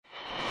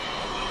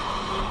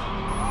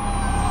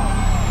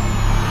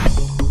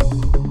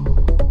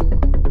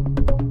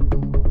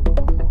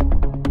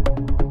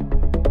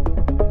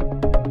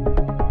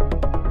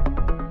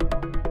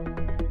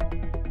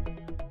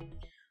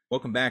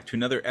welcome back to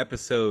another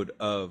episode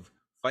of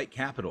Fight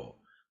Capital,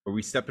 where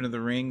we step into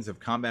the rings of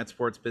combat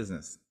sports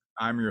business.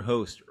 I'm your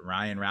host,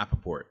 Ryan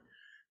Rappaport.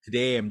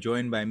 Today, I'm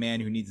joined by a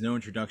man who needs no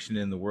introduction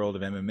in the world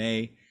of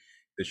MMA,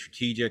 the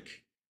strategic,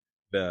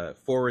 the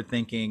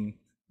forward-thinking,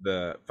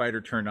 the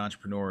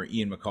fighter-turned-entrepreneur,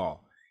 Ian McCall.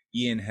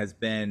 Ian has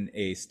been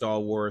a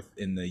stalwart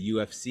in the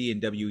UFC and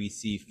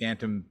WEC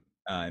Phantom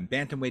and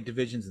Bantamweight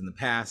divisions in the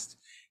past,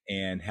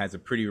 and has a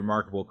pretty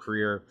remarkable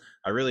career.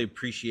 I really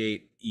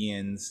appreciate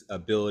Ian's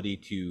ability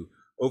to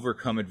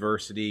overcome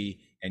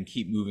adversity and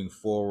keep moving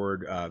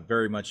forward,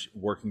 very much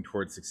working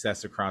towards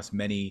success across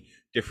many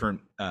different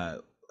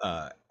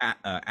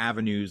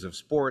avenues of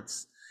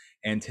sports.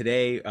 And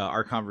today,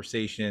 our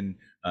conversation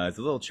is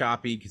a little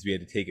choppy because we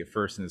had to take it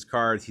first in his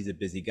cars. He's a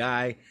busy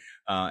guy,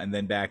 and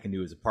then back into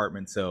his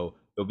apartment. So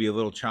there'll be a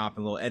little chop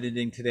and a little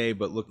editing today,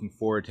 but looking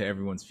forward to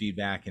everyone's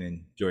feedback and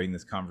enjoying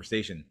this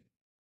conversation.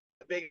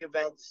 Big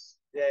events.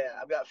 Yeah,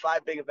 I've got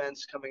 5 big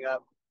events coming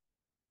up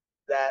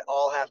that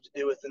all have to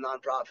do with the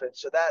nonprofit.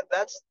 So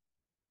that's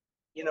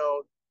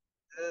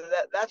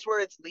that's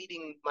where it's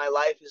leading. My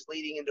life is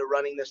leading into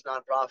running this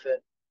nonprofit,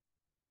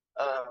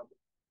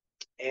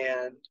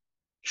 and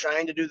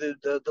trying to do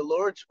the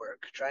Lord's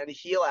work, trying to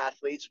heal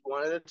athletes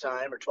one at a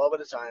time or 12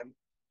 at a time,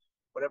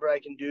 whatever I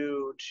can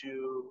do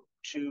to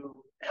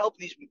help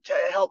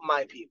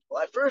my people.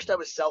 At first, I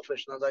was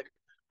selfish and I was like,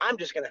 I'm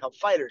just going to help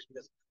fighters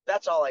because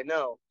that's all I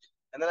know.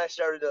 And then I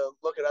started to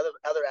look at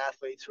other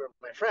athletes who are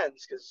my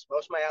friends, because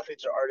most of my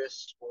athletes are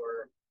artists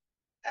or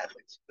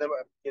athletes.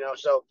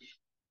 So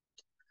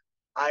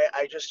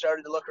I just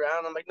started to look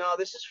around. I'm like, no,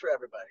 this is for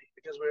everybody,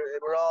 because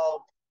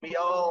we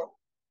all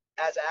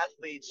as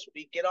athletes,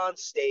 we get on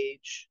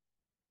stage,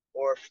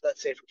 or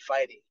let's say for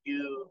fighting,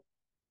 you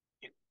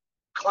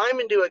climb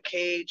into a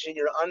cage in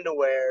your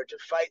underwear to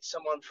fight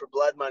someone for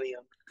blood money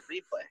on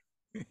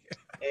replay,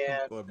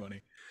 and blood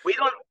money.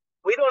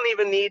 We don't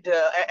even need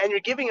to, and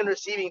you're giving and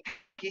receiving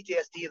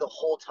PTSD the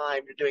whole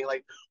time. You're doing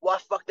like, well, I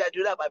fucked that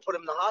dude up, I put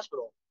him in the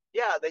hospital.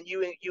 Yeah, then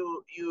you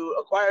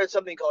acquired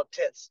something called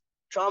TITS,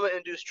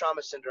 trauma-induced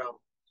trauma syndrome,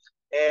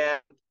 and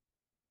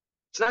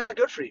it's not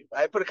good for you.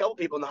 I put a couple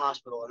people in the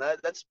hospital, and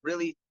that's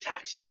really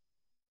taxing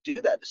to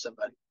do that to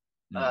somebody.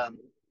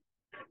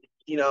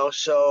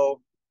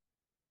 So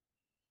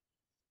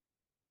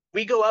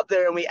we go up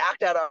there and we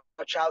act out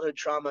our childhood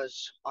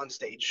traumas on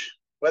stage.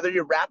 Whether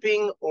you're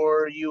rapping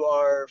or you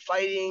are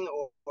fighting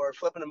or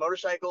flipping a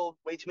motorcycle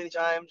way too many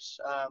times,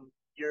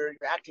 you're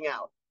acting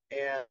out.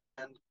 And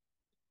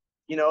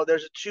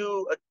there's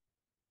two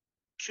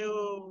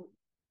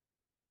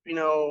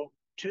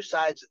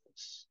sides of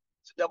this.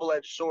 It's a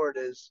double-edged sword.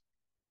 Is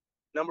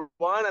number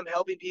one, I'm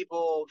helping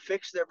people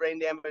fix their brain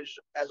damage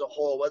as a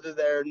whole, whether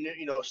they're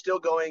still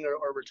going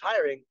or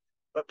retiring.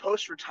 But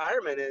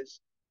post-retirement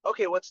is,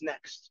 okay, what's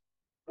next?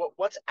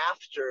 What's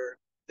after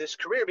this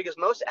career? Because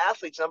most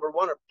athletes, number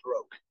one, are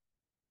broke.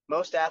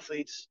 Most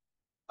athletes,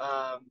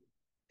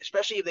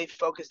 especially if they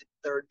focused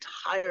their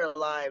entire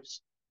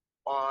lives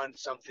on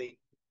something,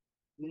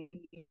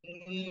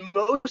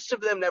 most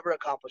of them never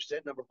accomplished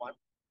it, number one.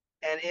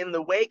 And in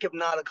the wake of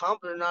not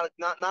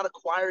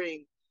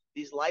acquiring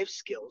these life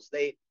skills,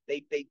 they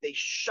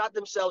shot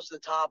themselves to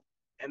the top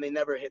and they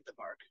never hit the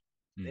mark.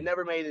 They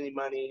never made any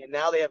money, and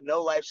now they have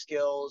no life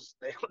skills.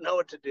 They don't know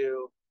what to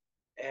do.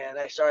 And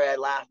I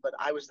laugh, but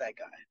I was that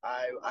guy.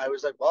 I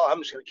was like, well, I'm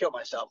just going to kill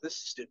myself. This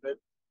is stupid.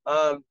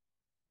 And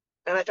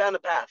I found a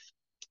path.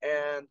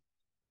 And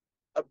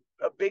a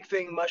big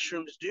thing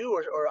mushrooms do,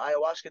 or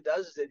ayahuasca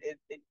does, is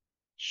it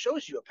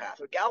shows you a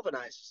path, or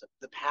galvanizes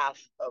the path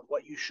of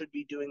what you should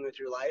be doing with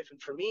your life.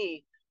 And for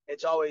me,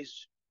 it's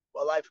always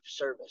a life of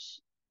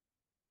service.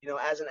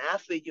 As an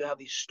athlete, you have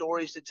these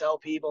stories to tell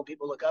people.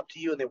 People look up to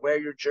you and they wear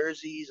your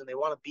jerseys and they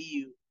want to be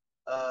you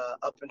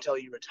up until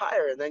you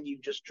retire. And then you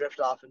just drift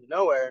off into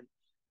nowhere. And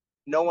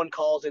no one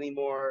calls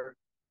anymore,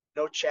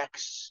 no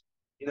checks.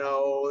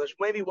 There's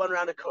maybe one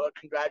round of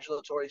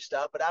congratulatory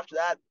stuff, but after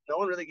that, no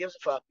one really gives a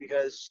fuck,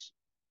 because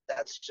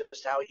that's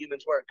just how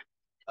humans work.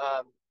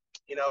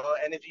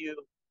 And if you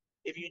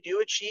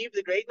do achieve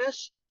the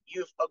greatness,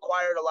 you've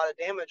acquired a lot of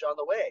damage on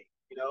the way.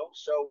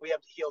 So we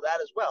have to heal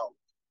that as well.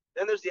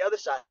 Then there's the other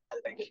side of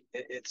it.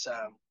 It's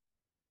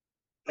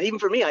even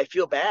for me, I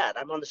feel bad.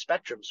 I'm on the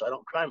spectrum, so I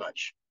don't cry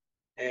much,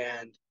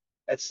 and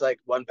that's like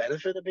one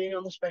benefit of being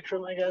on the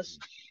spectrum, I guess.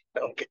 I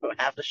don't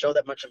have to show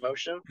that much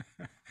emotion.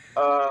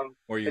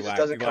 Or you laugh.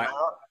 It doesn't come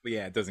out.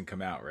 Yeah, it doesn't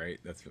come out, right?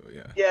 That's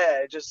yeah. Yeah,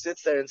 it just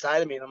sits there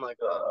inside of me, and I'm like,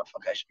 oh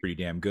fuck, I should. Pretty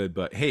damn good.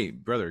 But hey,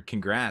 brother,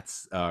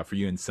 congrats for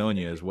you and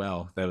Sonia as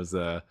well. That was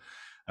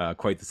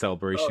quite the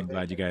celebration.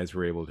 Glad you guys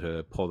were able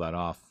to pull that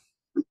off.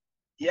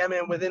 Yeah,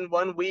 man. Within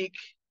 1 week,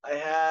 I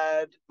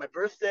had my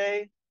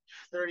birthday,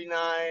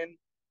 39.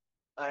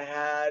 I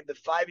had the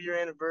 5-year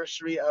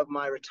anniversary of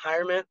my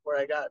retirement, where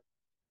I got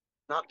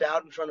knocked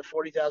out in front of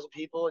 40,000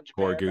 people in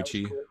Japan.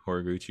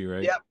 Horiguchi,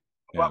 right? Yep.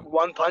 Yeah.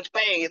 One punch,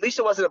 bang. At least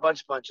it wasn't a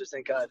bunch of punches,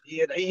 thank God. He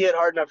hit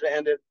hard enough to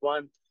end it.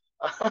 One.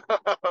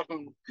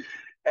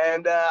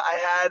 And I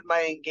had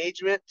my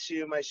engagement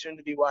to my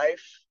soon-to-be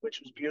wife,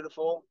 which was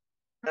beautiful.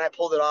 and I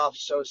pulled it off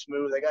so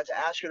smooth. I got to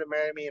ask her to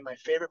marry me in my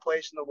favorite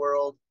place in the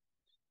world.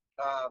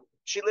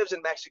 She lives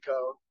in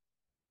Mexico,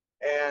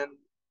 and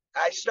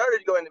I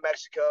started going to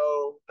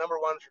Mexico, number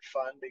one, for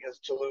fun, because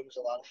Tulum's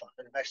a lot of fun,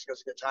 and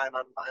Mexico's a good time.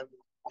 I'm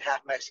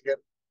half Mexican.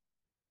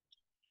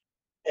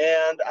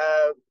 And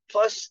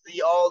plus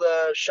all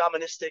the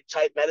shamanistic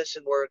type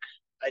medicine work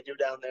I do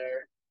down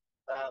there,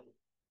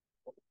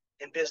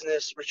 in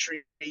business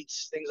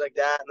retreats, things like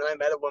that. And then I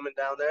met a woman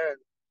down there, and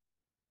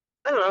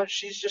I don't know,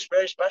 she's just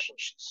very special.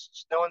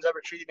 No one's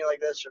ever treated me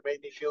like this or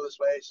made me feel this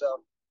way.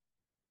 So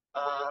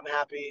I'm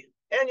happy.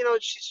 And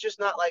she's just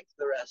not like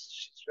the rest.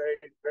 She's very,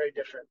 very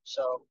different.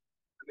 So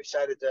I'm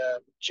excited to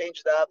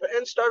change it up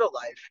and start a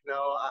life.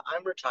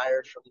 I'm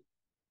retired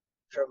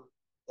from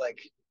like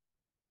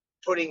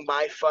putting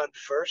my fun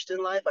first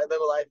in life. I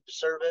live a life of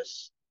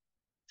service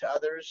to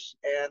others,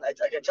 and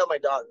I can tell my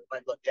daughter,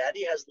 like, look,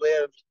 Daddy has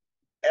lived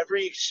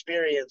every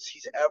experience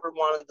he's ever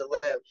wanted to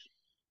live,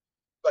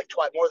 like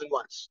more than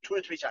once, 2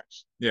 or 3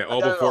 times. Yeah,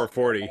 all before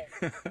 40.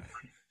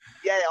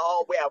 Yeah,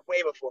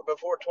 way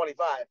before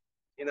 25.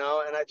 And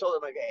I told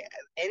him, like, hey,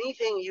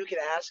 anything you can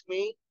ask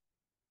me,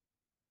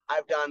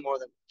 I've done more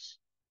than once.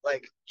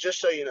 Like,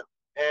 just so you know.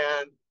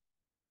 And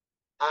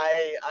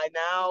I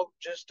now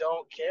just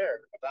don't care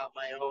about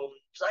my own.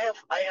 Because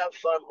I have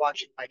fun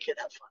watching my kid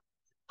have fun.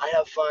 I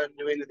have fun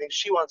doing the things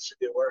she wants to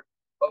do, or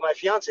what my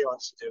fiance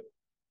wants to do.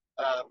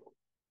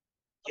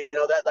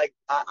 That, like,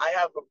 I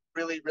have a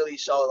really, really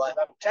solid life.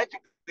 I'm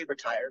technically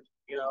retired,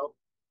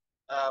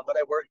 but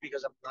I work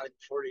because I'm not even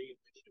 40. I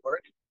need to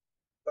work,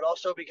 but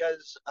also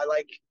because I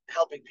like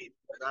helping people.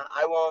 And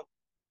I won't.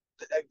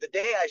 The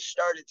day I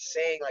started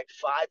saying, like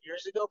 5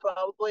 years ago,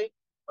 probably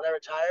when I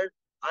retired,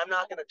 I'm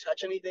not going to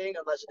touch anything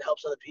unless it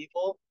helps other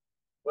people,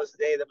 was the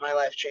day that my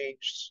life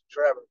changed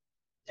forever.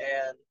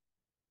 And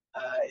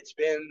it's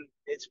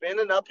been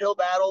an uphill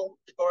battle,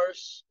 of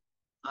course.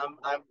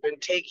 I've been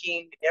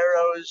taking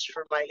arrows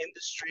for my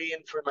industry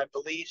and for my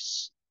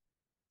beliefs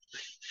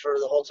for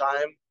the whole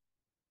time,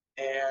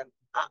 and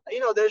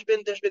there's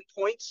been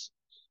points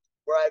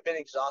where I've been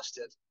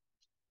exhausted.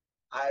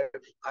 I've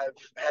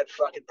had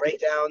fucking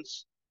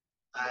breakdowns.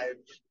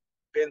 I've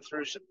been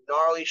through some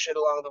gnarly shit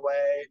along the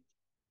way,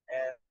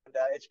 and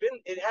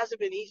it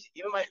hasn't been easy.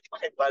 Even my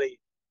buddy,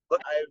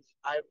 look,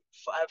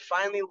 I've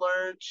finally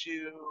learned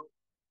to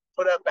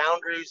put up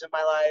boundaries in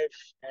my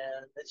life,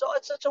 and it's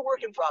a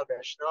work in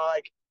progress.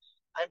 Like,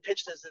 I'm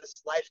pitched as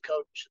this life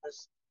coach,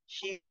 this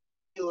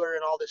healer,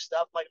 and all this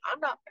stuff. Like,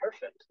 I'm not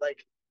perfect.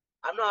 Like,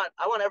 I'm not.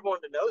 I want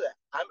everyone to know that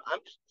I'm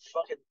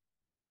fucking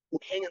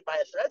hanging by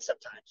a thread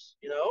sometimes,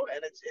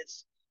 And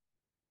it's.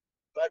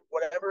 But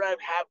whatever I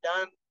have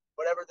done,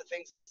 whatever the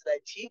things that I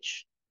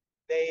teach,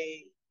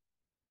 they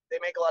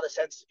make a lot of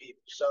sense to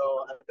people.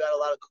 So I've got a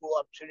lot of cool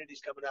opportunities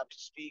coming up to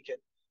speak at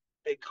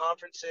big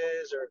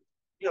conferences, or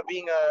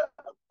being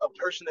a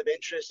person of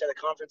interest at a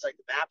conference like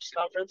the MAPS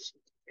conference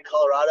in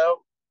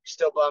Colorado.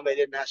 Still bummed they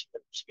didn't ask me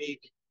to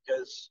speak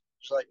because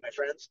it's like my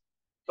friends.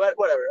 But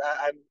whatever,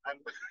 I'm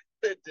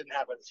it didn't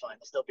happen. It's fine.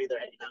 I'll still be there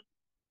hanging out.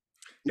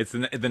 It's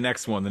the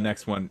next one. The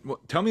next one. Well,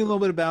 tell me a little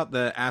bit about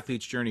the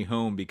Athlete's Journey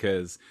Home,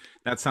 because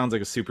that sounds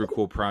like a super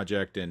cool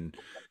project, and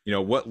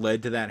what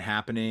led to that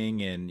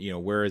happening, and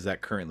where is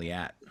that currently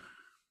at?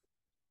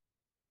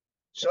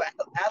 So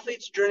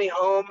Athlete's Journey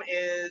Home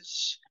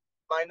is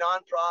my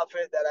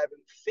nonprofit that I've been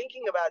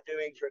thinking about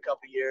doing for a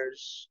couple of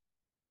years.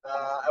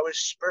 I was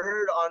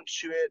spurred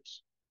onto it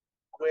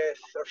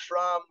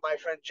from my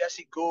friend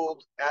Jesse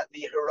Gould at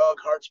the Heroic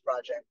Hearts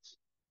Project,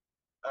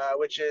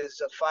 which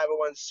is a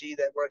 501c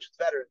that works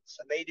with veterans,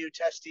 and they do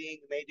testing,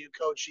 and they do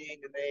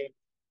coaching,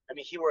 and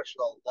he works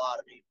with a lot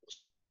of people,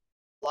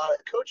 a lot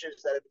of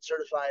coaches that have been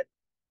certified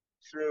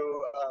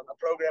through a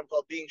program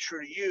called Being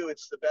True to You.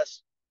 It's the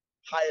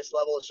highest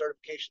level of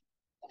certification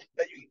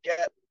that you can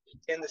get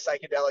in the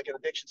psychedelic and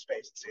addiction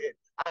space.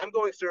 I'm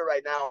going through it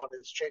right now, and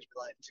it's changed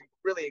my life. It's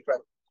really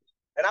incredible.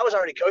 And I was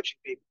already coaching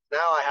people.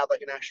 Now I have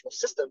like an actual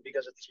system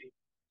because of these people.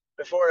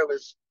 Before it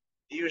was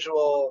the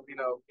usual,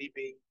 me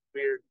being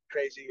weird,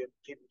 crazy, and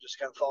people just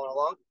kind of following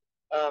along.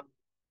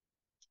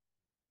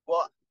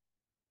 Well,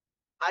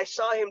 I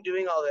saw him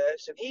doing all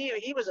this, and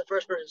he was the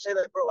first person to say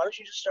that, bro, why don't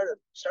you just start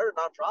a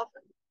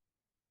nonprofit?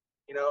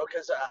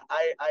 Because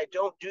I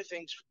don't do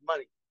things for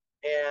money,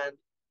 and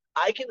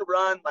I can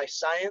run my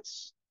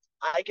science.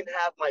 I can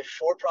have my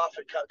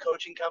for-profit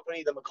coaching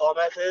company, the McCall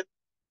Method,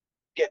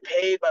 get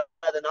paid by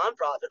the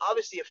nonprofit,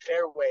 obviously a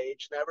fair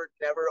wage, never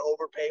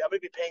overpay. I'm going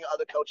to be paying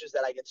other coaches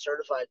that I get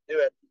certified to do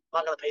it. I'm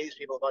not going to pay these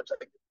people a bunch of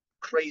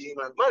crazy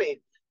amount of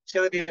money. It's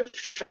going to be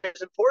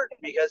it's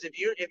important, because if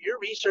you're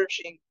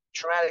researching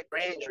traumatic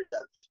brain injury,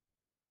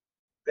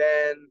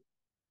 then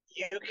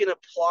you can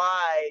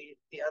apply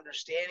the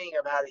understanding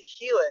of how to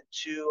heal it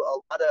to a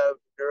lot of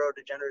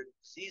neurodegenerative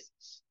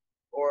diseases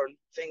or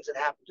things that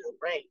happen to the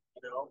brain.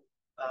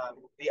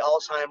 The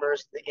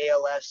Alzheimer's, the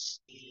ALS,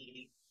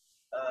 the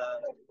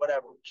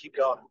whatever, keep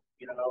going.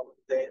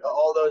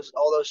 All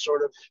those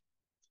sort of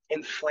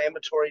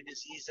inflammatory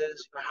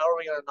diseases. How are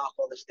we going to knock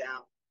all this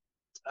down?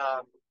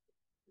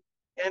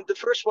 And the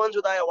first ones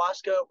with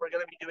ayahuasca, we're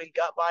going to be doing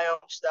gut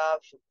biome stuff,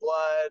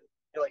 blood,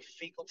 like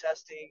fecal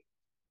testing.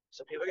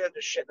 So people are going to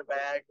do shit in the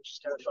bag, which is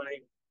kind of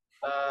funny.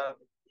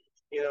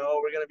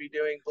 We're going to be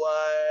doing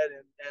blood,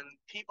 and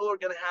people are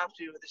going to have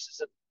to. This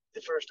is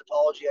the first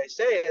apology I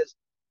say is,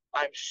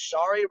 I'm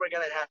sorry, we're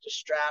going to have to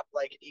strap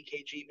like an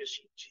EKG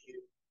machine to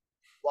you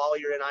while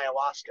you're in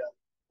ayahuasca,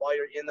 while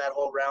you're in that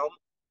whole realm,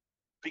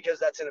 because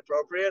that's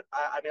inappropriate.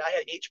 I mean, I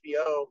had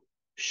HBO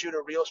shoot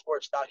a real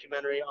sports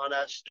documentary on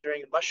us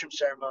during a mushroom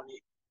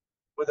ceremony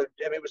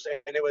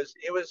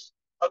it was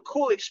a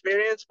cool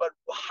experience, but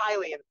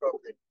highly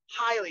inappropriate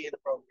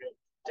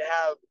to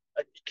have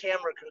a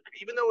camera crew,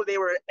 even though they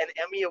were an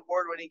Emmy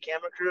award-winning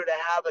camera crew, to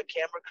have a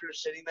camera crew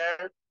sitting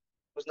there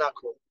was not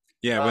cool.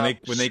 Yeah,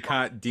 when they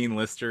caught Dean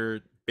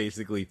Lister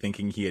basically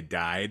thinking he had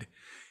died,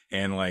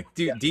 and like,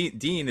 dude, yeah.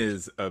 Dean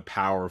is a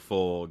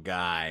powerful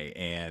guy,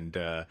 and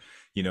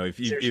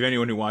if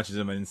anyone who watches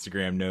him on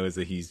Instagram knows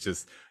that he's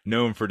just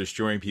known for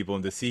destroying people,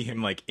 and to see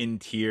him like in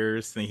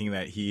tears, thinking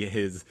that he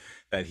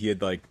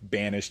had like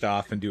banished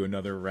off into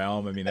another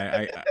realm. I mean,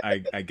 I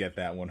get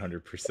that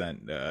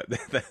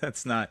 100%.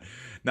 That's not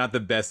the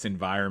best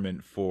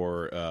environment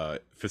for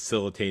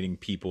facilitating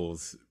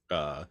people's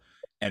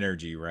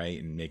energy, right,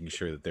 and making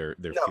sure that they're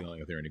feeling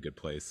like they're in a good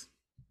place.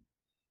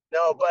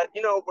 No, but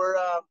we're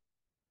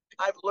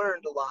I've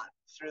learned a lot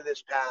through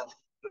this path,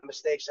 the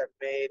mistakes I've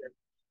made,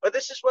 but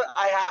this is what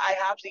I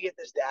have to get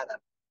this data.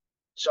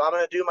 So I'm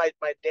going to do my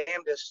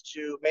damnedest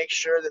to make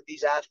sure that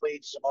these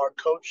athletes are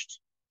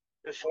coached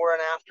before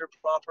and after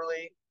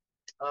properly.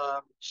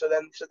 So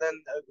then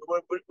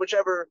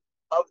whichever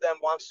of them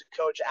wants to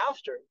coach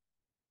after,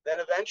 then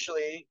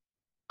eventually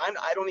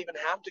I don't even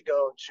have to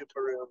go to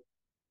Peru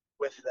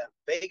with them.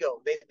 They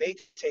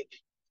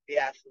take the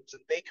athletes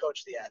and they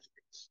coach the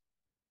athletes.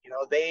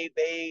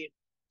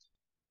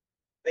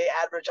 They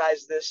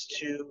advertise this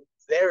to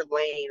their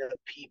lane of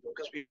people,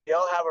 because we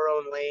all have our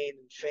own lane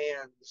and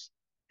fans.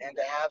 And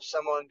to have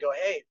someone go,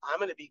 hey, I'm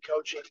going to be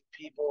coaching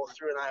people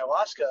through an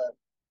ayahuasca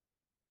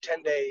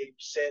 10-day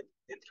sit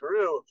in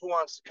Peru. Who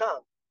wants to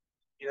come?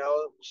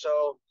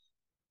 So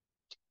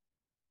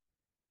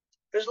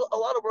there's a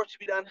lot of work to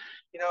be done.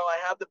 I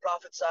have the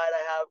profit side.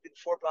 I have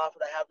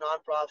for-profit. I have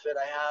non-profit.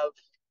 I have,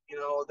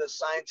 the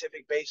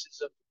scientific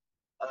basis of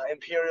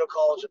Imperial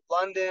College of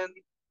London.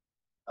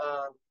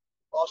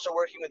 Also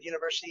working with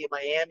University of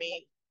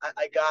Miami.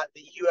 I got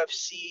the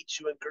UFC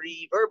to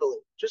agree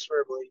just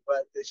verbally,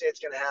 but they say it's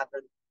going to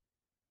happen.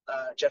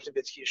 Jeff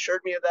Nowitzki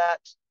assured me of that.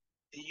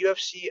 The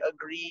UFC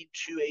agreed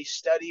to a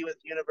study with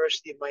the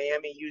University of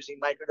Miami using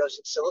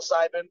microdosing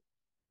psilocybin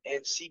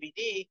and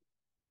CBD,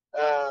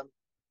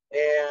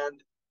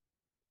 and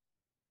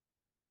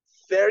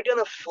they're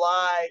going to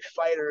fly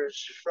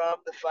fighters from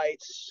the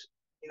fights.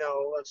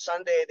 On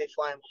Sunday they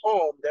fly them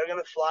home. They're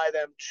going to fly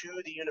them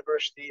to the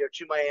university or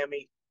to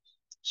Miami.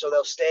 So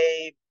they'll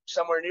stay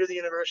somewhere near the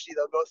university.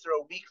 They'll go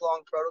through a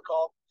week-long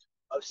protocol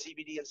of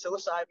CBD and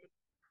psilocybin.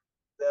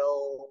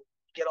 They'll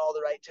get all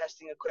the right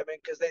testing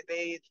equipment, because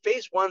they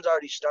phase one's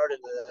already started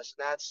with this,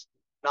 and that's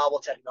novel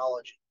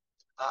technology.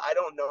 I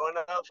don't know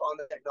enough on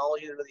the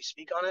technology to really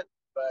speak on it,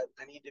 but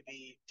I need to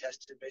be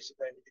tested.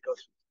 Basically, I need to go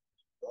through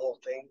the whole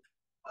thing.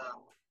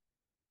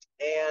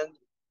 And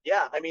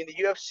yeah, I mean,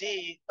 the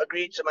UFC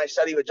agreed to my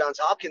study with Johns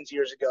Hopkins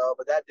years ago,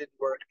 but that didn't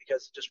work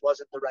because it just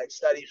wasn't the right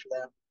study for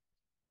them.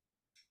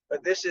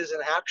 But this is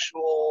an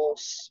actual,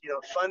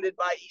 funded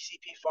by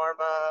ECP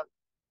Pharma.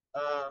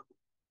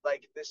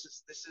 This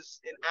is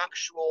an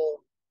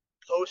actual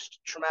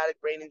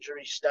post-traumatic brain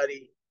injury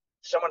study.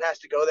 Someone has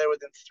to go there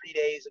within 3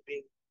 days of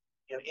being,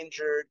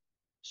 injured.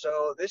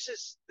 So this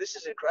is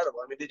incredible.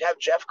 I mean, to have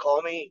Jeff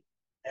call me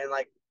and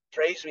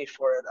praise me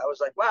for it, I was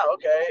like, wow,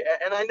 okay.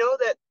 And I know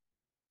that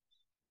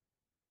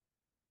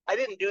I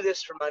didn't do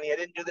this for money. I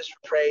didn't do this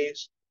for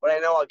praise, but I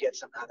know I'll get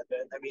some out of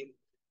it. I mean,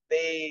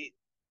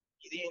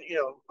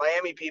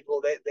 Miami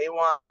people, they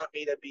want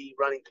me to be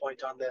running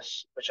point on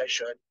this, which I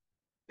should.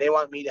 They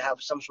want me to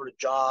have some sort of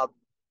job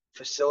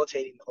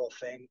facilitating the whole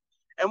thing.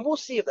 And we'll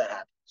see if that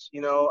happens.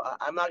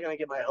 I'm not going to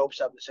get my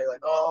hopes up and say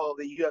oh,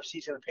 the UFC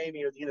is going to pay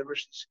me or the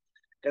university's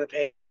going to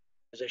pay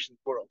the organization in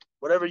the world.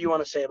 Whatever you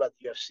want to say about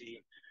the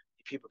UFC,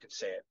 people can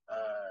say it.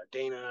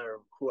 Dana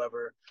or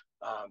whoever.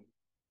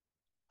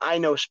 I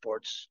know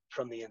sports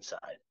from the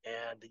inside,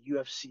 and the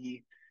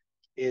UFC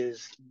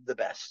is the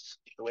best.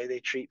 The way they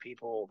treat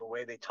people, the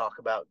way they talk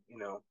about,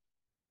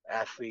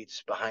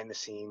 athletes behind the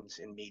scenes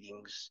in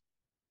meetings.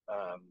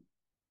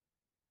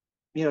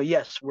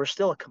 Yes, we're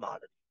still a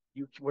commodity.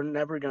 We're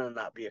never going to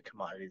not be a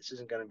commodity. This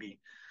isn't going to be,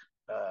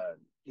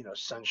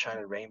 sunshine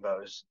and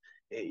rainbows.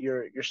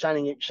 You're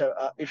standing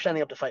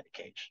up to fight the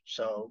cage.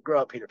 So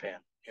grow up, Peter Pan.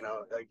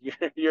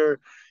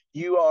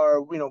 You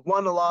are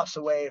one loss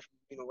away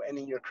from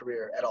ending your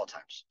career at all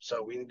times.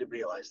 So we need to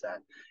realize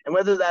that. And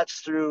whether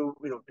that's through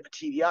a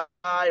TBI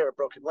or a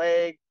broken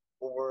leg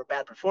or a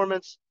bad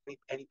performance,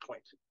 any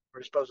point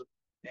we're disposable.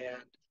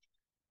 And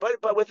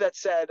but with that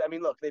said, I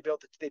mean, look, they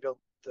built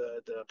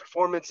the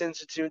Performance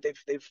Institute.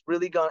 They've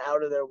really gone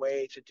out of their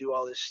way to do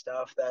all this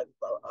stuff that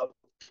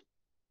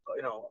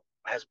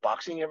has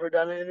boxing ever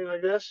done anything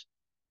like this?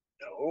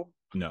 No.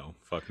 No,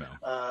 fuck no.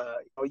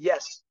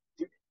 Yes.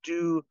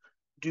 Do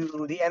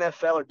the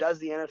NFL or does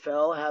the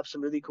NFL have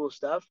some really cool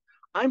stuff?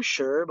 I'm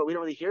sure, but we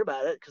don't really hear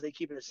about it because they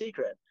keep it a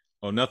secret.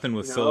 Oh, nothing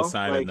with You know,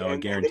 psilocybin like though. I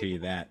and they, guarantee you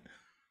that.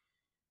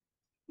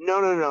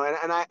 no,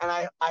 and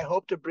I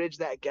hope to bridge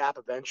that gap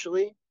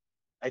eventually.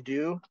 I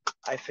do.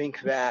 I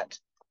think that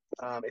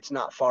it's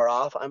not far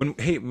off.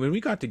 When we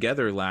got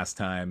together last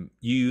time,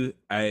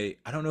 I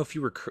don't know if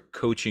you were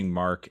coaching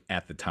Mark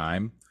at the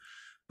time,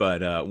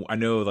 but I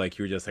know like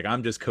you were just like,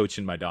 I'm just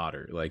coaching my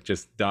daughter, like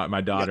just my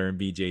Yep. daughter and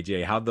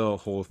BJJ. How'd the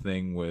whole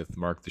thing with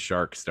Mark the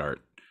Shark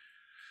start?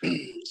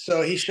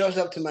 So he shows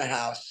up to my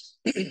house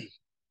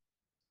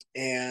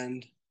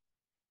and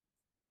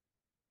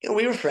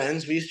we were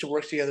friends. We used to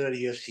work together at a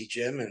UFC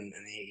gym, and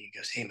he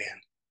goes, "Hey man,"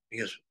 he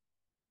goes,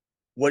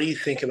 "what do you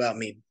think about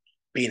me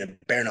being a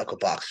bare knuckle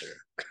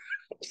boxer?" I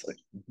was like,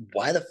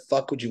 "Why the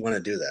fuck would you want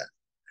to do that?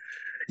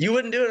 You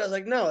wouldn't do it." I was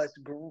like, "No,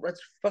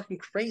 that's fucking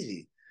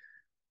crazy.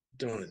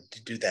 Don't want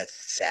to do that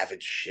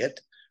savage shit.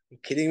 Are you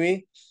kidding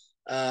me?"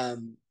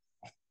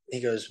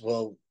 He goes,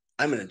 "Well,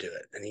 I'm gonna do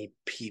it," and he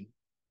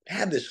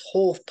had this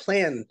whole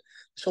thing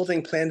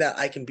planned out.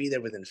 I can be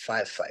there within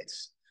 5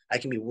 fights. I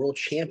can be world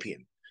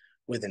champion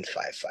within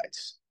 5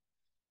 fights,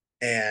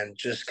 and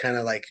just kind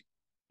of like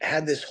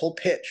had this whole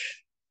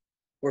pitch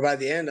where by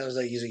the end I was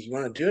like, he's like, "You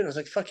want to do it?" And I was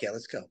like, "Fuck yeah,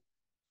 let's go.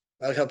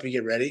 I'll help you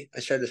get ready." I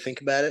started to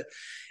think about it,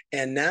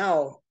 and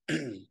now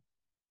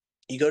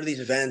you go to these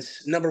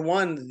events. Number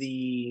one,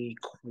 the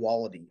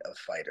quality of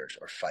fighters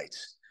or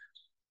fights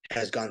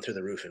has gone through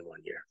the roof in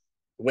 1 year.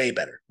 Way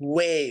better,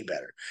 way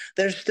better.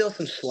 There's still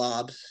some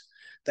slobs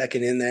that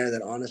get in there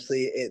that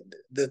honestly,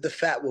 the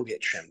fat will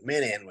get trimmed,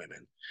 men and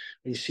women.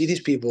 When you see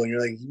these people and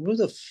you're like, who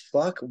the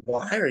fuck?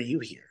 Why are you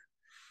here?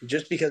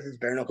 Just because it's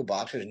bare knuckle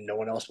boxing and no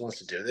one else wants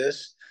to do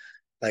this?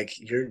 Like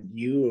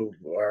you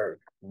are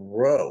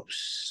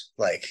gross.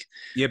 Like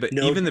Yeah, but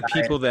no even the diet.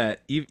 people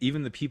that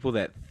even the people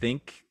that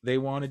think they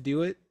want to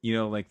do it,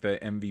 like the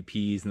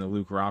MVPs and the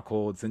Luke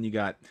Rockholds, then you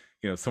got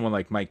someone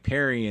like Mike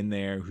Perry in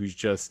there who's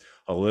just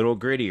a little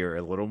grittier,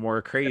 a little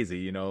more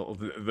crazy,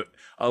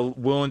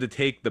 willing to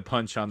take the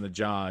punch on the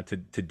jaw to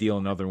deal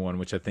another one,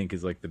 which I think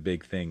is like the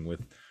big thing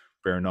with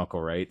bare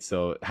knuckle, right?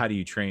 So how do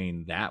you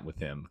train that with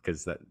him?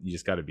 Because that you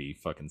just got to be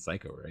fucking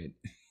psycho, right?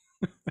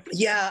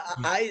 Yeah,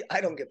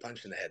 I don't get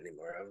punched in the head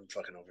anymore. I'm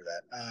fucking over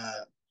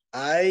that.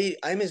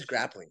 I'm his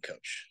grappling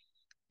coach,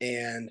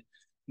 and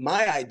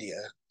my idea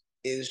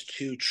is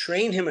to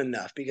train him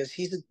enough because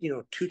he's a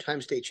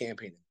 2-time state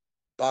champion in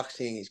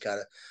boxing. He's got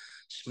a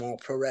small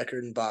pro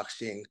record in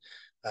boxing.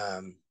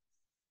 It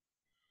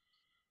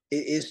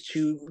is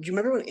to do you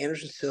remember when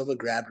Anderson Silva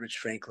grabbed Rich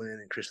Franklin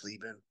and Chris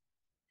Lieben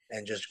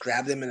and just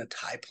grabbed them in a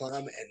tie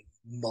plum and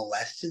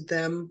molested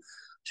them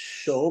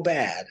so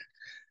bad?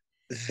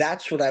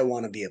 That's what I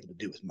want to be able to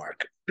do with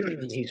Mark.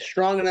 He's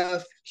strong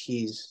enough,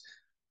 he's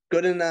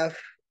good enough,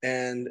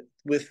 and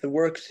with the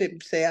work,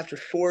 say after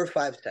 4 or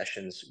 5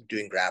 sessions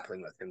doing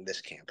grappling with him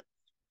this camp,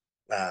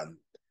 um,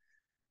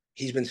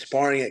 he's been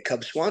sparring at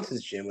Cub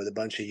Swanson's gym with a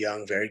bunch of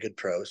young, very good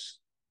pros,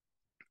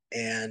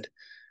 and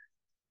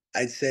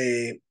I'd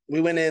say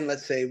we went in,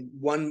 let's say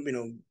 1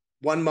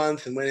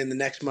 month, and went in the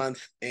next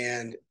month,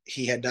 and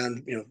he had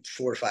done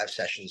 4 or 5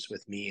 sessions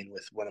with me and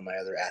with one of my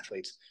other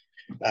athletes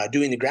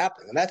doing the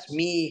grappling, and that's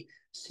me,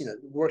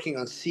 working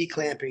on C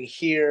clamping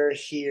here,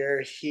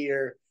 here,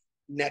 here,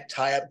 neck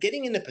tie up,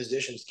 getting into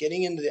positions,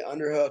 getting into the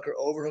underhook or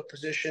overhook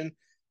position,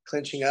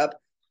 clinching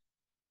up,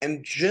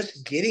 and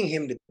just getting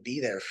him to be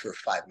there for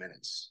 5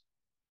 minutes.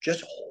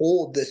 Just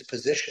hold this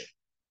position.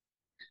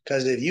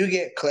 Because if you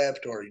get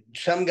clipped or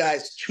some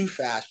guy's too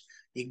fast,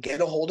 you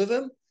get a hold of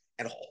him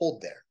and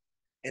hold there.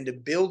 And to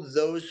build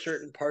those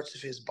certain parts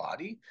of his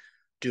body,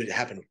 dude, it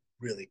happened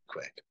really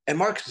quick. And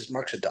Mark's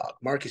a dog.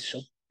 Mark is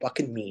so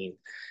fucking mean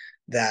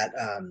that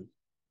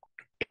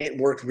it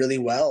worked really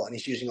well. And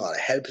he's using a lot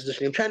of head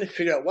positioning. I'm trying to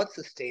figure out what's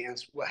the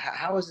stance.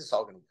 How is this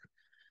all going to work?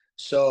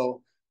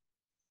 So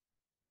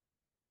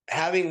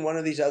having one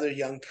of these other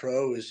young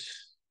pros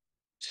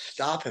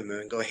stop him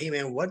and go, "Hey,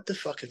 man, what the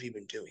fuck have you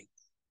been doing?"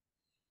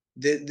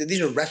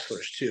 These are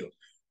wrestlers too.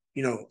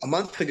 A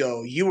month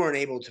ago you weren't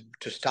able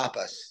to stop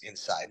us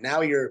inside.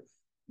 Now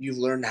you've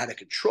learned how to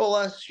control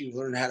us. You've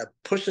learned how to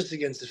push us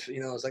against this.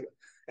 It's like,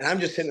 and I'm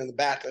just sitting in the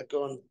back like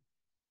going,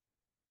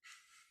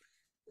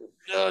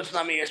 "No, it's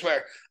not me, I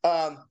swear."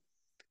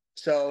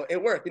 So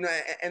it worked,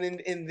 and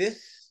in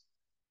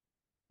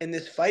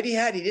this fight he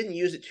didn't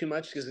use it too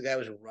much because the guy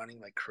was running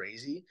like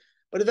crazy.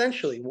 But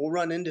eventually we'll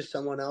run into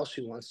someone else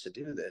who wants to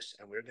do this,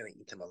 and we're going to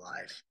eat them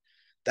alive.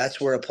 That's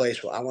where a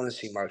place where I want to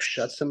see Mark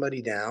shut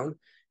somebody down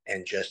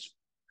and just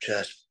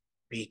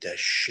beat the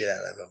shit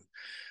out of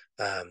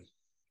them.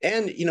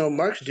 And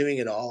Mark's doing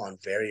it all on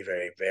very,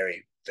 very,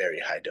 very, very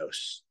high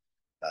dose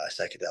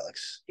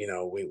psychedelics.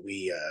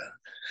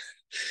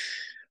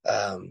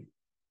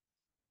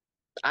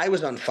 I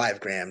was on 5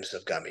 grams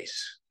of gummies.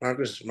 Mark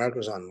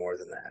was on more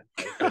than that.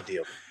 Like, good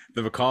deal.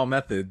 The McCall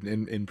method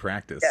in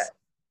practice. Yeah.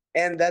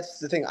 And that's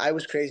the thing. I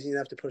was crazy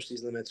enough to push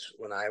these limits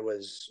when I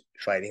was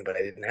fighting, but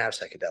I didn't have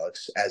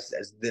psychedelics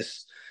as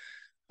this.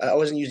 I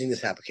wasn't using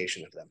this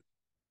application of them.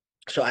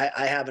 So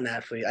I have an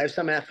athlete. I have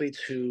some athletes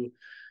who,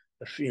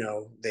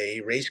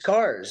 they race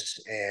cars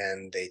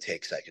and they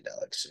take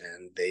psychedelics,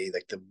 and they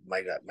like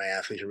my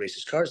athlete who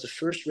races cars. The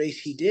first race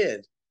he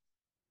did,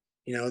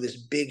 this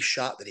big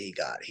shot that he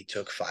got, he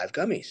took 5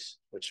 gummies,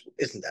 which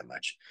isn't that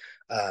much,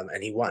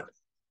 and he won.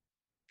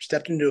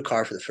 Stepped into a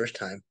car for the first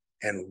time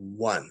and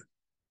won.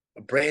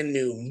 A brand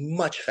new,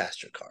 much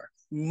faster car,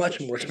 much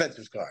more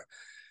expensive car.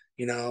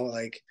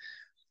 Like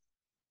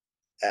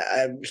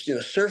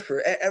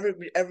surfer.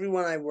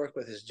 Everyone I work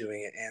with is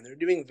doing it, and they're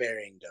doing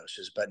varying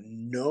doses. But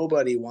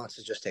nobody wants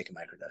to just take a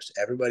microdose.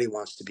 Everybody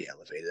wants to be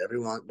elevated.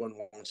 Everyone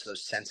wants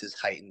those senses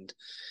heightened,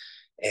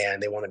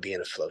 and they want to be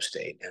in a flow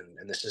state.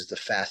 And this is the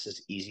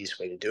fastest, easiest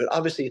way to do it.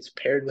 Obviously, it's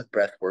paired with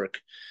breath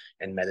work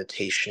and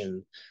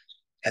meditation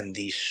and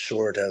these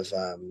sort of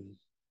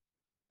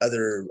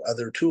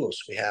other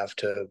tools we have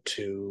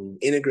to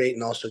integrate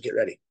and also get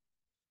ready.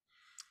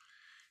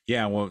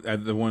 Yeah, well,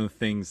 one of the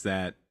things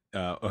that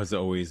has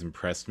always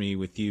impressed me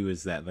with you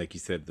is that, like you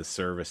said, the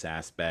service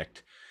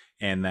aspect,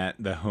 and that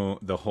the whole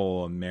the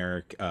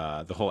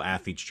whole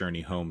athlete's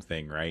journey home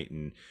thing, right?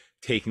 And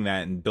taking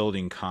that and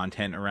building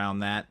content around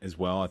that as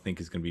well, I think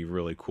is going to be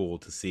really cool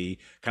to see.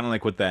 Kind of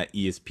like what that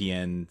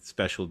ESPN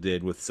special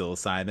did with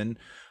psilocybin.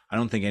 I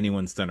don't think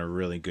anyone's done a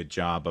really good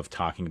job of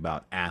talking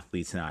about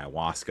athletes and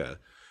ayahuasca.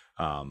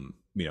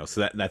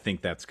 So that I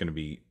think that's going to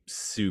be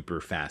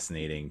super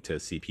fascinating to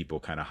see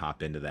people kind of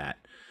hop into that.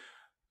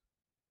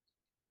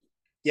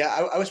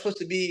 Yeah, I was supposed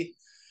to be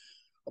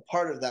a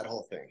part of that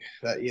whole thing,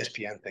 that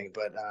ESPN thing,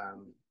 but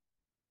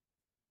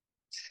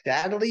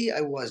sadly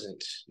I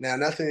wasn't. Now,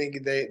 nothing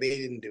they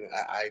didn't do.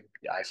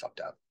 I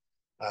fucked up.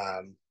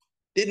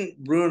 Didn't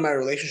ruin my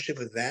relationship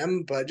with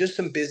them, but just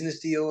some business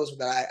deals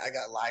that I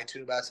got lied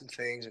to about some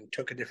things and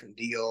took a different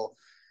deal,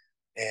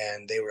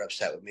 and they were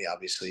upset with me,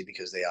 obviously,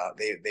 because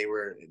they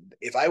were.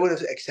 If I would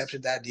have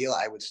accepted that deal,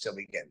 I would still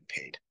be getting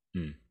paid.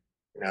 Hmm.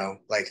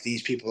 Like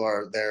these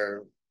people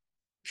they're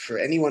for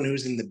anyone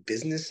who's in the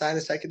business side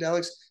of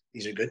psychedelics,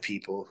 these are good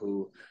people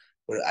who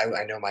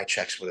I know my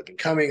checks would have been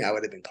coming. I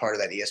would have been part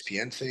of that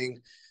ESPN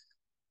thing,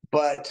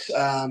 but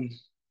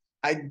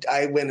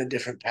I went a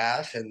different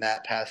path, and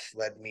that path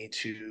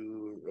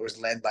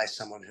was led by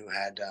someone who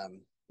had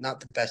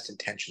not the best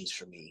intentions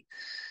for me.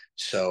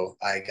 So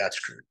I got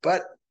screwed.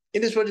 But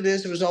it is what it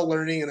is. It was all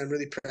learning, and I'm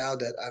really proud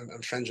that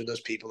I'm friends with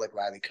those people like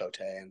Riley Cote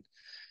and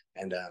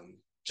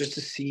just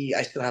to see.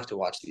 I still have to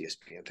watch the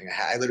ESPN thing.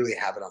 I literally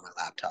have it on my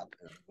laptop.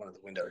 One of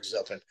the windows is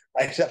open.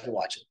 I just have to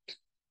watch it.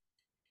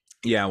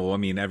 Yeah, well, I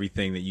mean,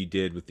 everything that you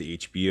did with the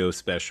HBO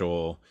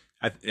special,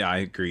 I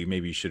agree.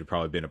 Maybe you should have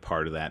probably been a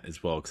part of that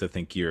as well, because I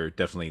think you're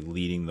definitely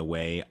leading the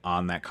way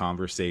on that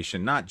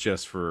conversation, not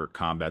just for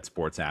combat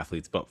sports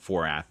athletes, but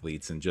for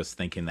athletes, and just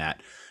thinking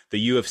that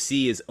the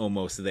UFC is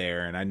almost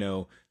there. And I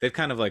know they've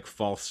kind of like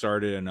false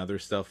started and other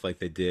stuff like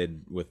they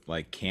did with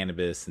like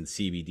cannabis and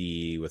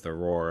CBD with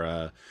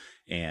Aurora.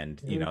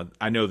 And,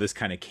 I know this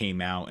kind of came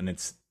out,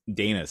 and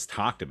Dana's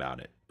talked about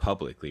it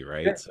publicly,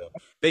 right? Yeah. So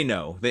they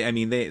know. I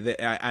mean,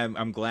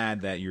 I'm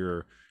glad that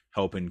you're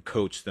helping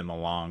coach them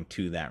along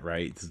to that,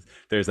 right?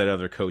 There's that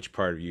other coach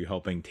part of you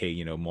helping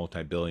take,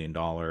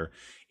 multi-billion-dollar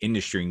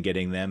industry and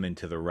getting them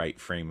into the right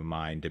frame of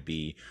mind to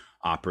be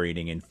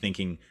operating and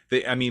thinking.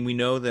 I mean, we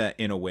know that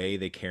in a way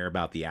they care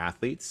about the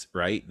athletes,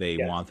 right? They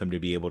want them to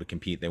be able to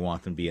compete. They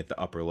want them to be at the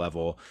upper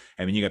level.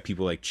 I mean, you got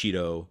people like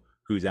Cheeto,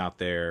 who's out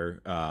there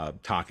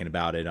talking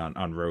about it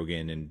on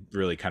Rogan and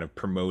really kind of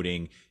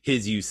promoting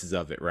his uses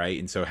of it, right?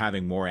 And so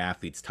having more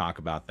athletes talk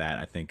about that,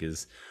 I think,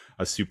 is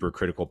a super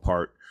critical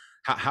part.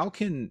 How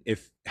can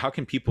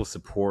people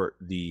support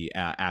the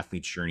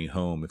athlete's journey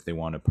home if they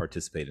want to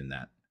participate in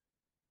that?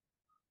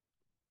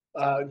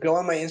 Go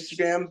on my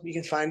Instagram. You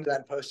can find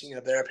that posting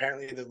up there.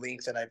 Apparently, the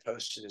link that I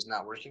posted is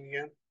not working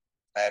again.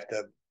 I have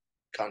to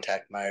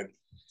contact my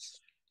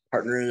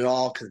partner in it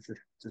all because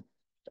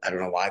I don't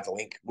know why the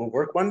link will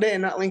work one day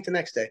and not link the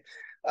next day.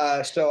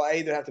 So I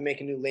either have to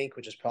make a new link,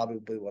 which is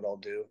probably what I'll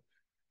do,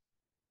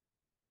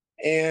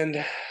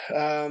 and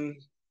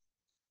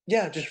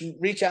yeah, just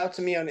reach out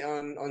to me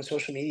on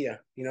social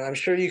media. I'm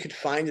sure you could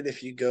find it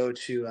if you go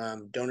to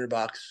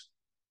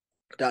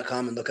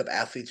donorbox.com and look up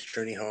Athlete's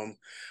Journey Home.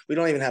 We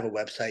don't even have a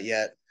website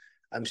yet.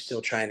 I'm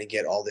still trying to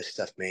get all this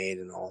stuff made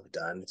and all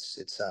done. It's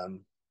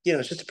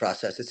just a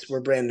process. We're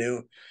brand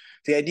new.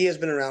 The idea has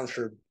been around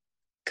for a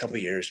couple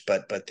of years,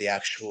 but the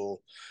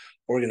actual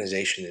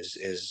organization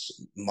is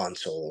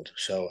months old.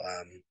 So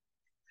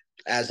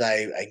as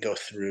I go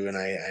through and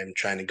I'm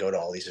trying to go to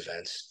all these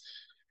events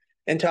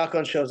and talk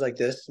on shows like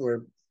this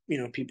where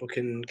people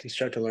can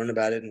start to learn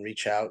about it and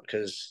reach out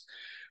because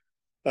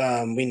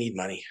we need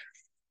money.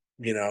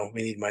 We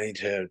need money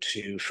to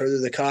further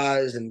the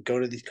cause and go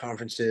to these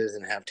conferences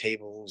and have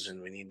tables,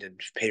 and we need to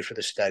pay for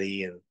the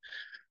study and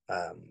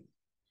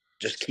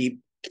just keep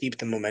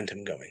the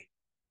momentum going.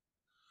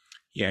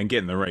 Yeah, and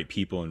getting the right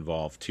people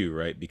involved too,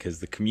 right? Because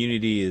the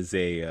community is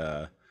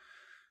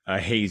a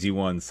hazy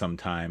one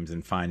sometimes,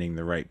 and finding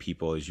the right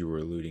people, as you were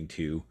alluding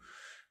to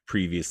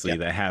previously, Yeah.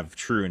 that have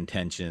true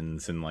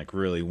intentions and like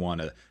really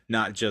want to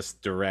not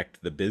just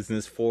direct the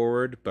business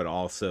forward, but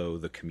also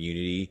the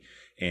community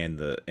and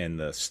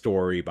the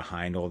story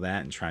behind all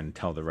that, and trying to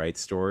tell the right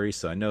story.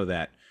 So I know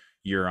that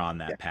you're on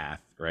Yeah. that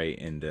path, right?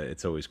 And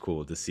it's always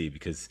cool to see,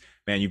 because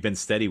man, you've been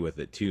steady with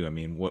it too. I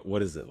mean,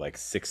 what is it, like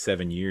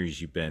 6-7 years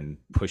you've been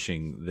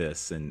pushing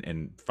this,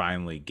 and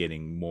finally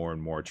getting more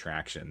and more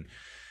traction.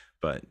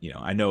 But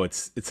I know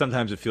it's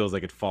sometimes it feels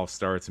like it false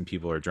starts and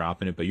people are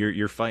dropping it, but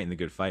you're fighting the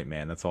good fight,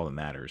 man. That's all that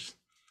matters.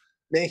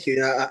 Thank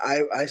you.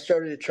 I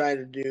started to try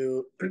to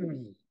do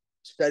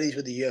studies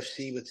with the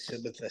UFC with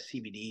the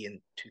CBD in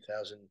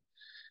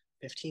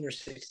 2015 or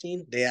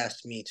 16. They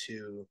asked me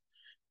to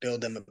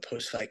build them a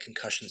post-fight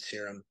concussion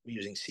serum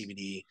using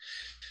CBD.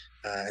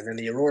 And then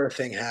the Aurora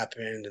thing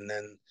happened, and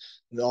then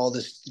all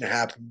this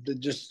happened.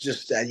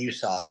 Just that you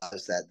saw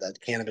is that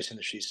cannabis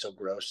industry is so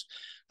gross.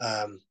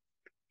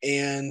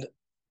 And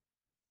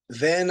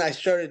then I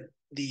started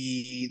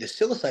the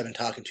psilocybin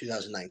talk in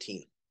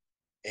 2019,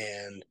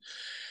 and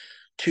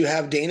to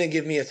have Dana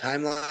give me a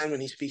timeline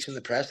when he speaks in the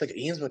press, like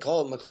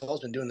McCall's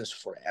been doing this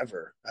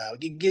forever.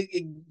 It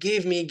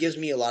gives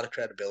me a lot of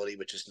credibility,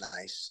 which is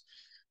nice.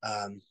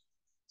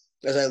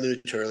 As I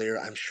alluded to earlier,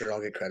 I'm sure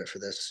I'll get credit for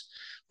this,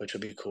 which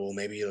will be cool.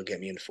 Maybe it'll get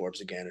me in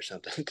Forbes again or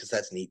something, because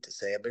that's neat to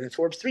say. I've been in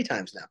Forbes 3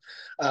 times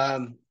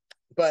now.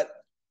 But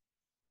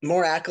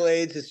more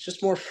accolades, it's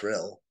just more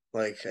frill.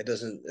 Like it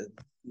doesn't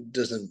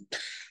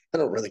I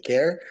don't really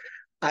care.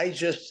 I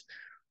just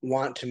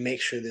want to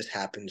make sure this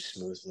happens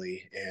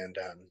smoothly. And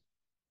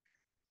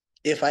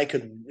if I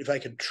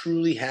could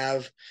truly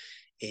have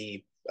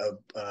a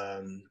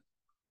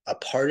a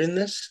part in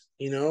this,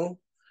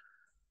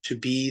 to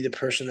be the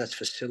person that's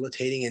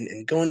facilitating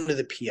and going to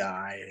the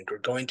PI and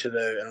going to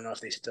I don't know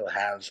if they still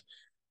have,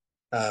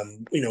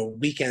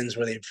 weekends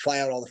where they fly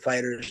out all the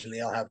fighters and they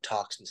all have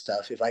talks and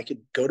stuff. If I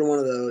could go to one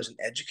of those and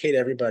educate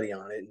everybody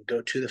on it and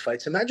go to the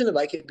fights, imagine if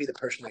I could be the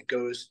person that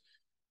goes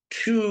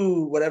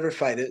to whatever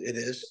fight it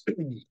is,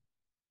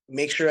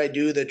 make sure I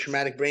do the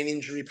traumatic brain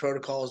injury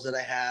protocols that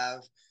I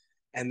have,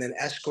 and then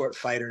escort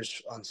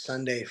fighters on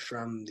Sunday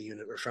from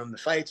the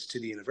fights to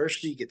the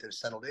university, get them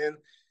settled in,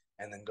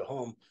 and then go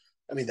home.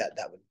 I mean that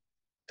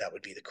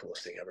would be the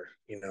coolest thing ever,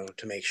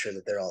 to make sure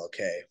that they're all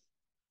okay.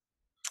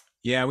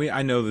 Yeah,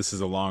 I know this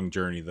is a long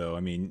journey, though. I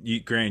mean,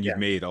 you've Yeah.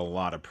 made a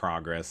lot of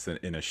progress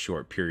in a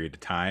short period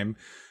of time,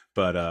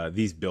 but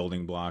these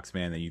building blocks,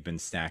 man, that you've been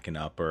stacking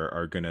up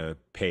are gonna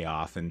pay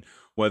off. And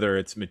whether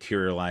it's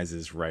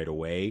materializes right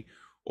away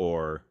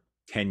or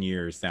 10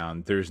 years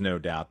down, there's no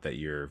doubt that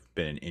you've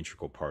been an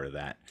integral part of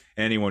that.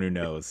 Anyone who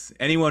knows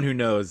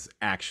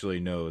actually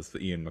knows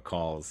that Ian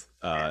McCall's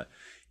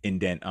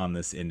indent on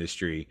this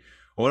industry.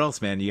 What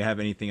else, man? Do you have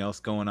anything else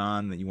going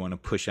on that you want to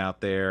push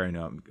out there? I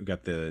know we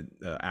got the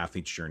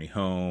athlete's journey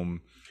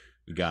home.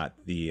 We got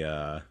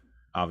the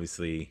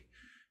obviously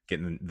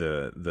getting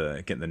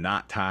the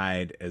knot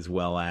tied, as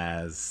well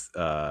as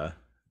the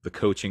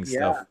coaching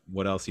stuff. Yeah,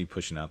 What else are you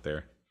pushing out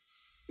there?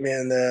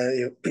 man.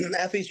 The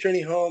athlete's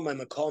journey home, my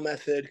McCall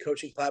Method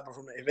coaching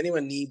platform. If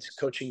anyone needs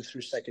coaching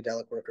through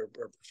psychedelic work or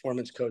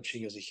performance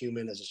coaching as a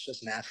human, as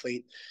just an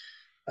athlete,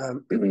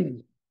 um,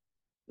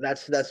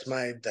 that's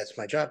my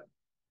job.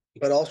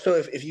 But also,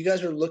 if you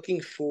guys are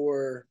looking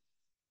for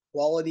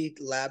quality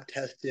lab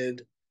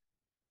tested,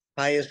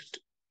 highest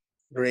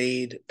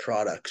grade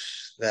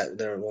products, that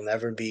there will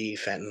never be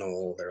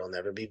fentanyl, there will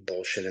never be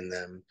bullshit in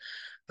them.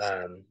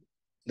 Um,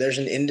 there's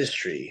an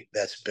industry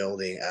that's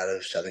building out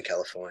of Southern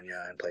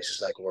California and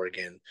places like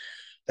Oregon,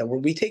 that where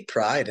we take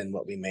pride in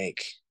what we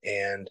make.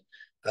 And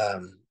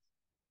um,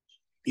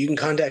 you can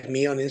contact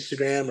me on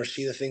Instagram or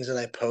see the things that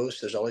I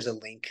post. There's always a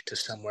link to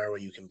somewhere where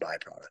you can buy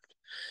product,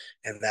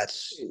 and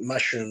that's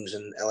mushrooms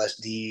and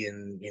LSD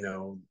and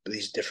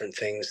these different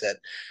things that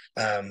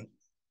um,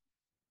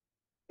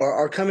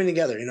 are coming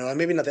together.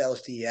 Maybe not the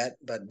LSD yet,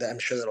 but I'm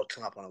sure that'll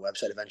come up on a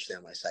website eventually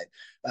on my site.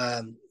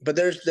 But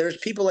there's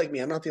people like me.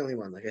 I'm not the only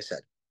one, like I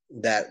said,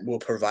 that will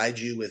provide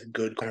you with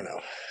good. I don't know.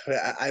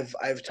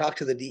 I've talked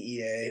to the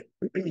DEA.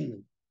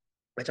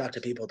 I talked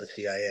to people at the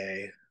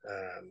CIA.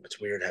 It's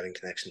weird having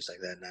connections like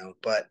that now,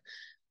 but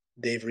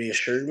they've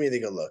reassured me. They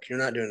go, look, you're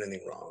not doing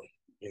anything wrong.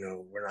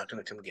 We're not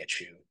going to come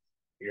get you.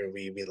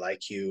 We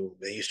like you.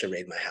 They used to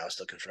raid my house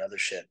looking for other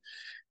shit.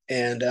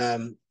 And,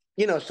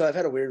 so I've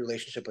had a weird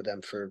relationship with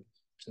them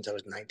since I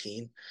was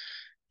 19.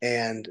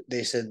 And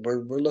they said,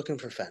 we're looking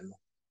for fentanyl.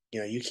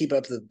 You keep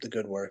up the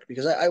good work,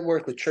 because I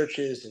work with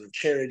churches and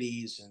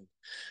charities and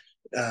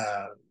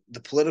the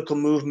political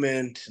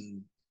movement,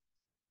 and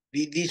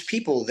these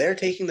people, they're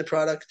taking the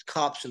product,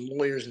 cops and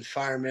lawyers and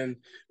firemen,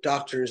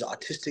 doctors,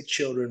 autistic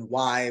children,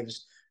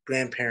 wives,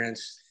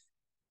 grandparents,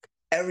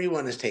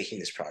 everyone is taking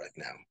this product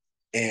now.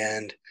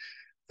 And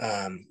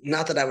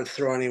not that I would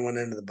throw anyone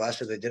under the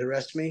bus if they did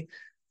arrest me,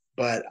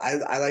 but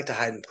I like to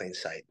hide in plain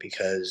sight,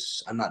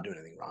 because I'm not doing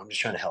anything wrong. I'm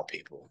just trying to help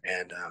people.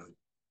 And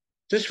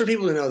just for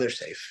people to know they're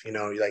safe,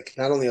 like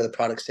not only are the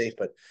products safe,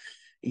 but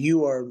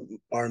you are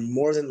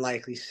more than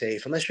likely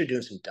safe unless you're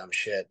doing some dumb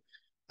shit,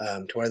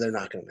 to where they're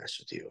not going to mess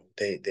with you.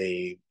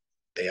 They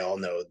all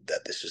know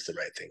that this is the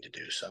right thing to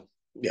do. So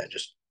yeah,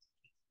 just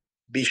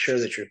be sure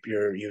that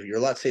you're a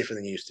lot safer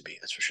than you used to be.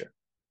 That's for sure.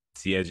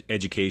 It's the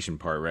education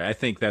part, right? I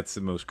think that's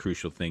the most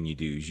crucial thing you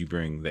do is you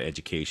bring the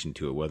education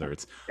to it, whether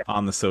it's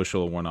on the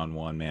social or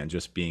one-on-one, man,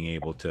 just being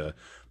able to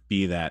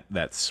be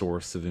that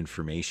source of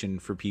information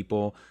for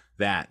people.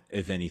 That,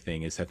 if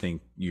anything, is I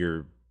think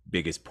your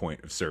biggest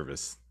point of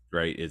service,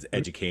 right? Is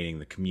educating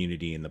the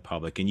community and the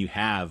public. And you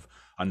have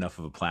enough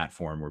of a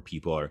platform where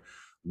people are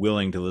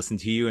willing to listen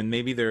to you, and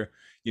maybe they're,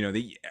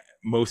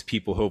 most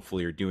people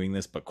hopefully are doing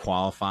this, but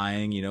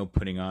qualifying,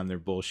 putting on their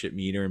bullshit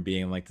meter and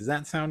being like, does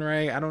that sound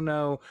right? I don't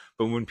know.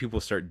 But when people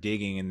start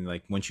digging, and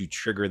like once you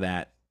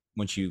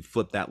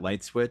flip that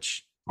light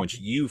switch,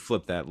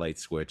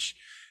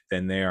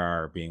 then they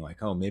are being like,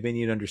 oh, maybe I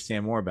need to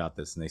understand more about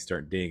this. And they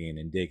start digging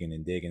and digging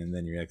and digging. And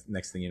then your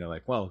next thing,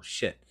 like, well,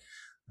 shit.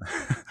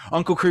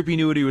 Uncle Creepy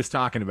knew what he was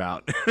talking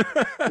about.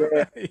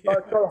 Yeah.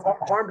 So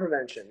harm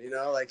prevention,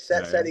 like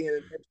setting an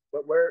intention.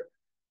 But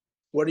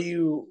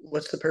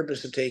what's the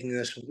purpose of taking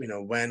this?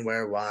 When,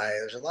 where, why?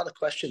 There's a lot of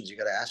questions you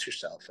got to ask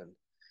yourself.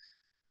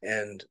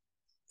 And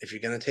if you're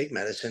going to take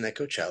medicine at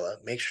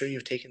Coachella, make sure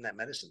you've taken that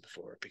medicine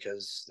before,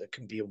 because that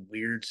can be a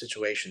weird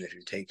situation if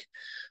you take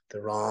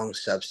the wrong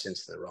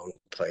substance in the wrong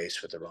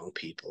place with the wrong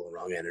people,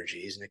 wrong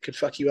energies, and it could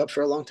fuck you up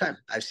for a long time.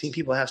 I've seen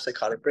people have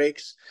psychotic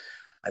breaks.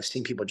 I've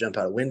seen people jump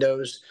out of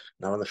windows,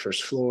 not on the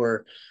first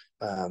floor.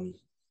 We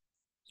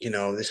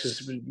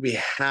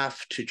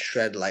have to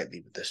tread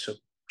lightly with this. So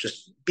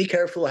just be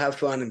careful, have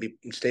fun, and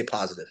stay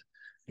positive.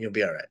 You'll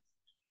be all right.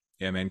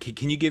 Yeah, man.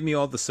 Can you give me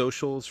all the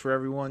socials for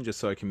everyone, just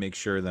so I can make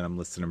sure that I'm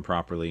listing them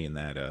properly and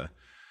that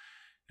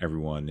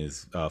everyone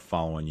is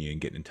following you and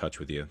getting in touch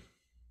with you?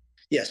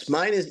 Yes,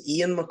 mine is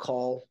Ian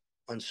McCall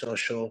on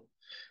social.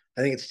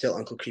 I think it's still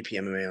Uncle Creepy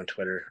MMA on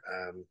Twitter.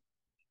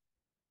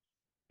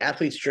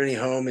 Athlete's Journey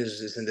Home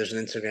there's an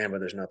Instagram, but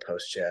there's no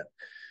post yet.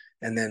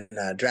 And then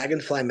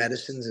Dragonfly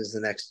Medicines is the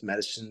next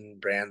medicine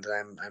brand that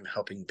I'm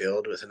helping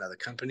build with another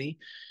company,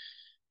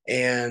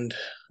 and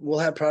we'll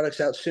have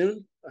products out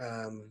soon.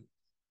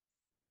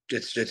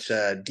 It's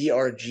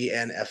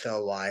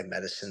DRGNFLY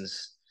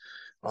Medicines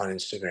on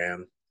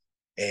Instagram,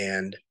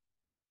 and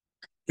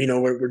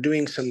we're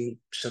doing some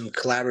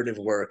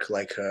collaborative work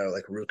like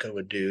Ruka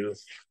would do,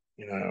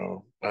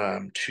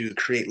 to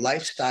create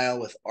lifestyle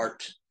with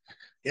art.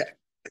 Yeah,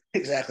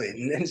 exactly.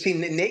 And see,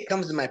 Nate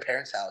comes to my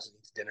parents' house and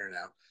eats dinner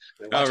now.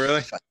 Oh,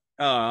 really?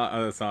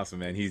 Oh, that's awesome,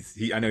 man.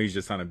 I know he's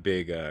just on a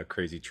big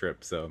crazy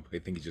trip, so I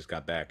think he just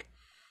got back.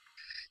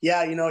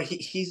 Yeah,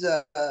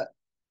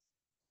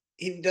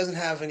 he doesn't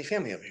have any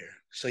family over here,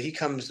 so he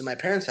comes to my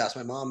parents' house.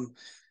 My mom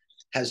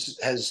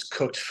has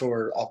cooked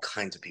for all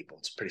kinds of people.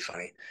 It's pretty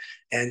funny,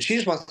 and she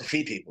just wants to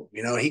feed people.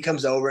 He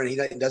comes over and he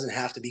doesn't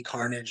have to be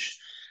Carnage.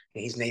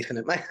 He's Nathan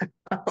at my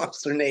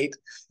house, or Nate,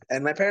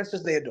 and my parents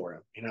they adore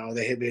him.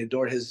 They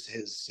adore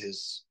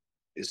his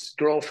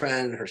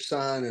girlfriend, her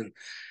son, and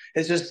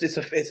it's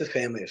a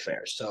family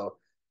affair. So,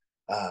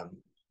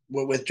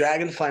 with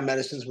Dragonfly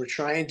Medicines, we're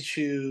trying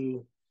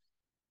to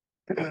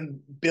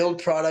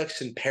build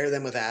products and pair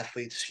them with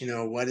athletes.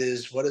 What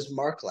does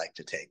Mark like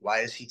to take? Why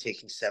is he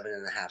taking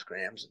 7.5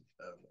 grams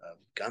of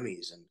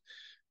gummies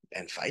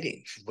and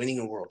fighting, winning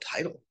a world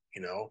title?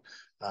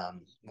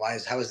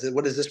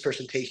 What is this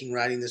person taking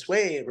riding this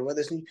wave? Or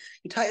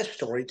you tie a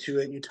story to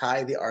it, you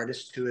tie the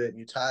artist to it,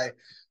 you tie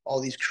all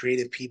these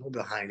creative people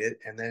behind it,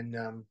 and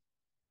then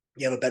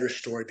you have a better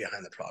story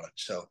behind the product.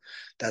 So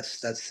that's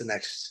the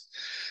next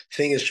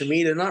thing, is for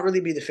me to not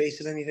really be the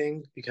face of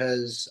anything,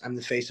 because I'm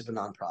the face of a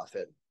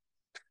nonprofit.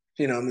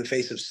 I'm the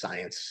face of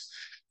science.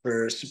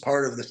 For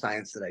part of the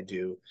science that I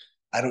do,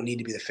 I don't need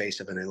to be the face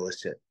of an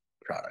illicit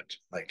product.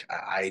 Like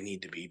I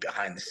need to be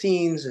behind the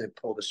scenes, and I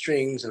pull the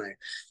strings, and I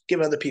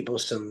give other people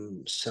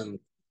some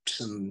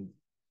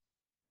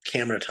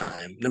camera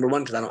time. Number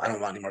one, because I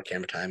don't want any more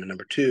camera time, and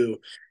number two,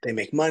 they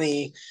make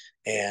money,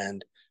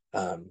 and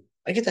I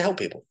get to help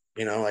people.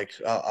 I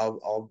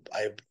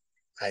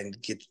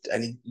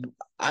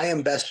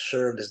am best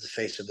served as the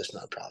face of this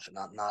nonprofit,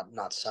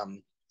 not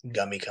some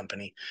gummy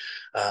company,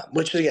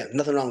 which again,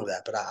 nothing wrong with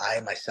that, but I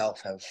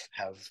myself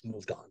have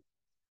moved on.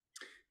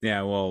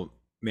 Yeah, well,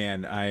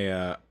 man,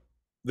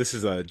 this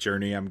is a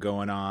journey I'm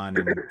going on,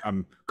 and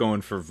I'm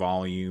going for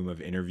volume of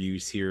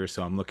interviews here.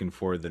 So I'm looking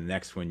forward to the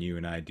next one you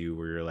and I do,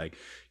 where you're like,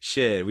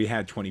 shit, we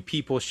had 20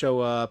 people show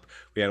up.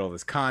 We had all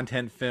this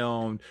content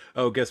filmed.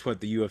 Oh, guess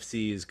what? The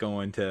UFC is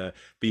going to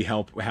be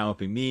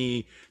helping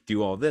me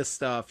do all this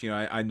stuff.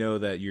 I know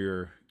that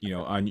you're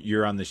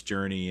on this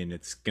journey, and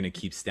it's going to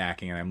keep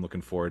stacking. And I'm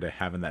looking forward to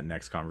having that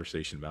next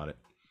conversation about it.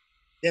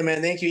 Yeah,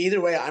 man. Thank you.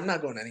 Either way, I'm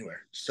not going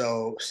anywhere.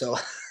 So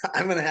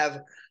I'm going to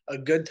have a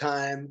good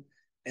time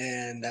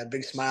and that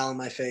big smile on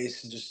my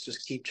face, and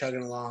just keep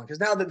chugging along. Because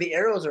now that the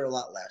arrows are a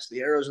lot less, the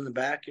arrows in the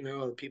back,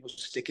 the people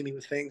sticking me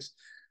with things,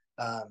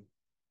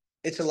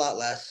 it's a lot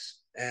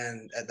less,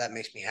 and that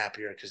makes me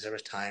happier, because there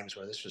was times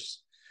where this was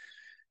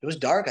it was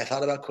dark. I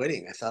thought about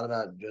quitting. I thought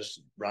about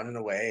just running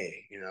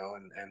away,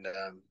 and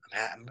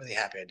I'm really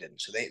happy I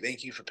didn't. So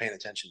thank you for paying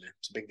attention, man.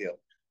 It's a big deal.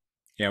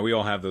 Yeah, we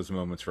all have those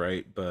moments,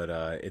 right? But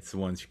it's the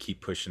ones you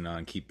keep pushing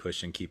on, keep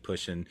pushing, keep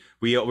pushing.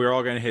 We're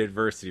all going to hit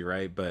adversity,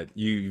 right? But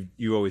you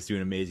always do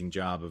an amazing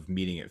job of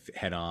meeting it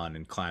head on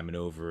and climbing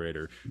over it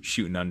or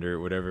shooting under it,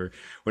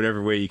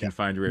 whatever way you can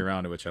find your way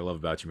around it, which I love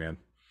about you, man.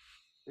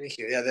 Thank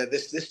you. Yeah,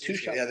 this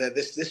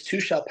too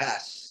shall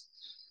pass.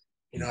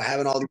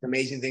 Having all these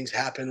amazing things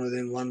happen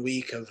within 1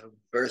 week of a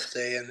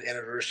birthday and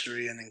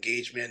anniversary and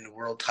engagement and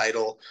world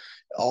title,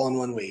 all in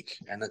 1 week,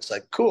 and it's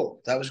like,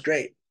 cool, that was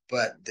great.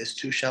 But this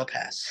too shall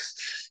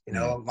pass. I'm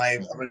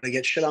going to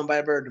get shit on by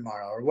a bird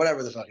tomorrow or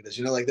whatever the fuck it is.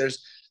 Like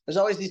there's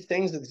always these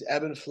things, that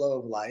ebb and flow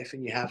of life,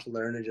 and you have to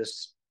learn to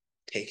just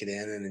take it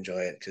in and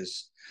enjoy it,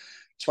 because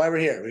that's why we're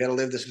here. We got to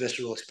live this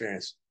visceral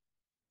experience.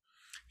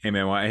 Hey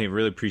man, well, I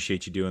really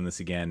appreciate you doing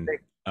this again.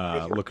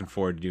 Looking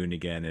forward to doing it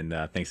again, and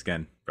thanks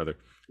again, brother.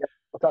 Yep.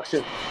 We'll talk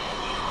soon.